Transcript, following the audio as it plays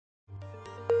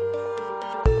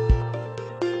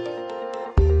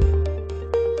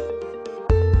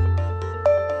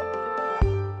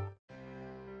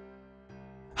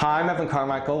I'm Evan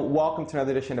Carmichael. Welcome to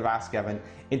another edition of Ask Evan.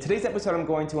 In today's episode, I'm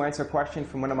going to answer a question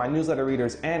from one of my newsletter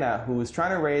readers, Anna, who is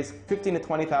trying to raise $15,000 to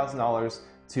 $20,000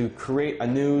 to create a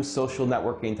new social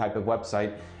networking type of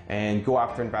website and go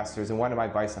after investors, and wanted my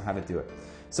advice on how to do it.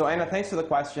 So Anna, thanks for the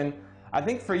question. I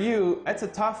think for you, it's a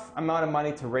tough amount of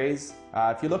money to raise.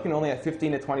 If you're looking only at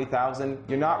 $15,000 to $20,000,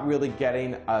 you're not really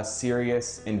getting a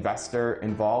serious investor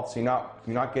involved. So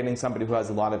you're not getting somebody who has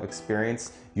a lot of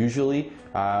experience. Usually,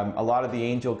 a lot of the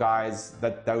angel guys,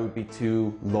 that would be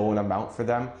too low an amount for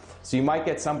them. So you might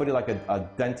get somebody like a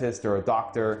dentist or a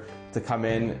doctor to come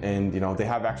in, and they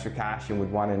have extra cash and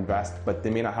would want to invest, but they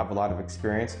may not have a lot of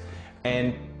experience.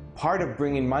 And part of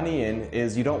bringing money in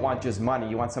is you don't want just money,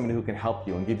 you want somebody who can help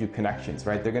you and give you connections,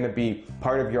 right? They're going to be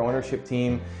part of your ownership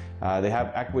team, they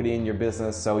have equity in your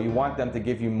business, so you want them to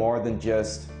give you more than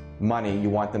just money, you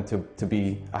want them to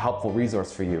be a helpful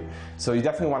resource for you. So you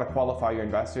definitely want to qualify your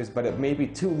investors, but it may be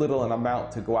too little an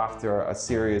amount to go after a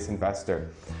serious investor.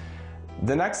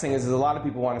 The next thing is a lot of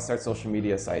people want to start social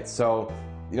media sites. So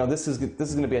this is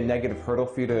going to be a negative hurdle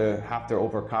for you to have to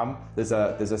overcome. There's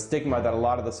a stigma that a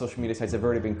lot of the social media sites have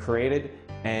already been created,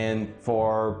 and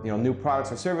for new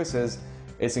products or services,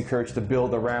 it's encouraged to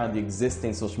build around the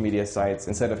existing social media sites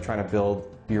instead of trying to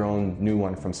build your own new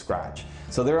one from scratch.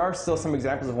 So there are still some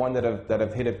examples of one that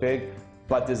have hit it big,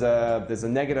 but there's a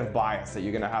negative bias that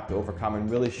you're going to have to overcome and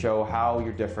really show how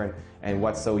you're different and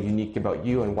what's so unique about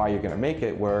you and why you're going to make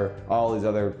it, where all these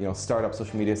other startup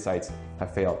social media sites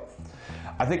have failed.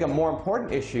 I think a more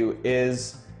important issue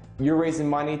is you're raising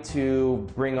money to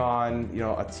bring on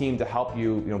a team to help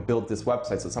you build this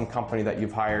website. So some company that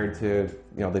you've hired to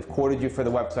they've quoted you for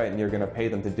the website and you're going to pay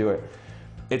them to do it.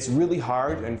 It's really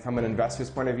hard, and from an investor's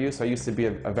point of view, so I used to be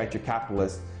a venture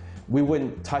capitalist, we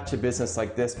wouldn't touch a business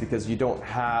like this because you don't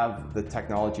have the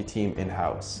technology team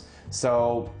in-house.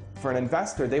 So for an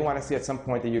investor, they want to see at some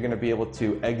point that you're going to be able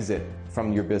to exit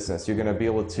from your business. You're going to be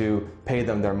able to pay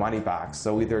them their money back.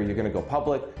 So either you're going to go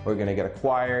public, or you're going to get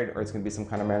acquired, or it's going to be some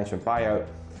kind of management buyout.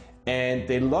 And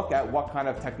they look at what kind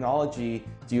of technology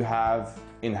do you have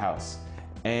in-house.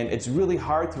 And it's really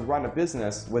hard to run a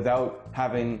business without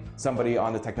having somebody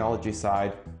on the technology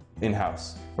side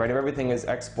in-house, right? If everything is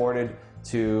exported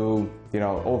to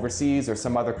overseas or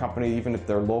some other company, even if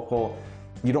they're local,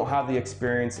 you don't have the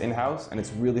experience in-house, and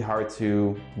it's really hard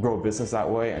to grow a business that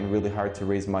way and really hard to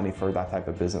raise money for that type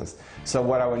of business. So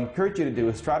what I would encourage you to do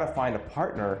is try to find a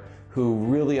partner who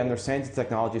really understands the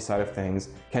technology side of things,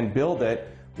 can build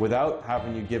it without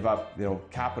having you give up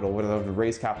capital, without to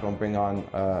raise capital and bring on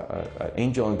an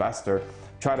angel investor.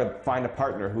 Try to find a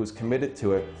partner who's committed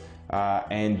to it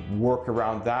and work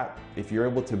around that. If you're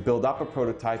able to build up a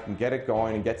prototype and get it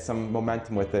going and get some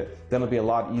momentum with it, then it'll be a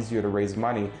lot easier to raise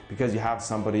money because you have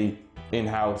somebody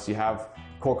in-house, you have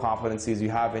core competencies, you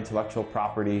have intellectual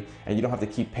property, and you don't have to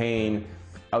keep paying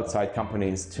outside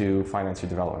companies to finance your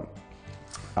development.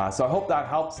 So I hope that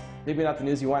helps. Maybe not the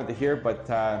news you wanted to hear, but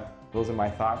those are my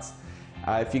thoughts.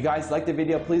 If you guys liked the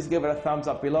video, please give it a thumbs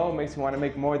up below. It makes me want to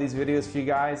make more of these videos for you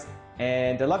guys.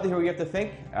 And I'd love to hear what you have to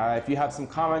think. If you have some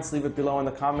comments, leave it below in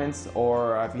the comments,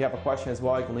 or if you have a question as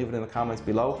well, you can leave it in the comments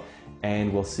below.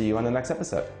 And we'll see you on the next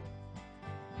episode.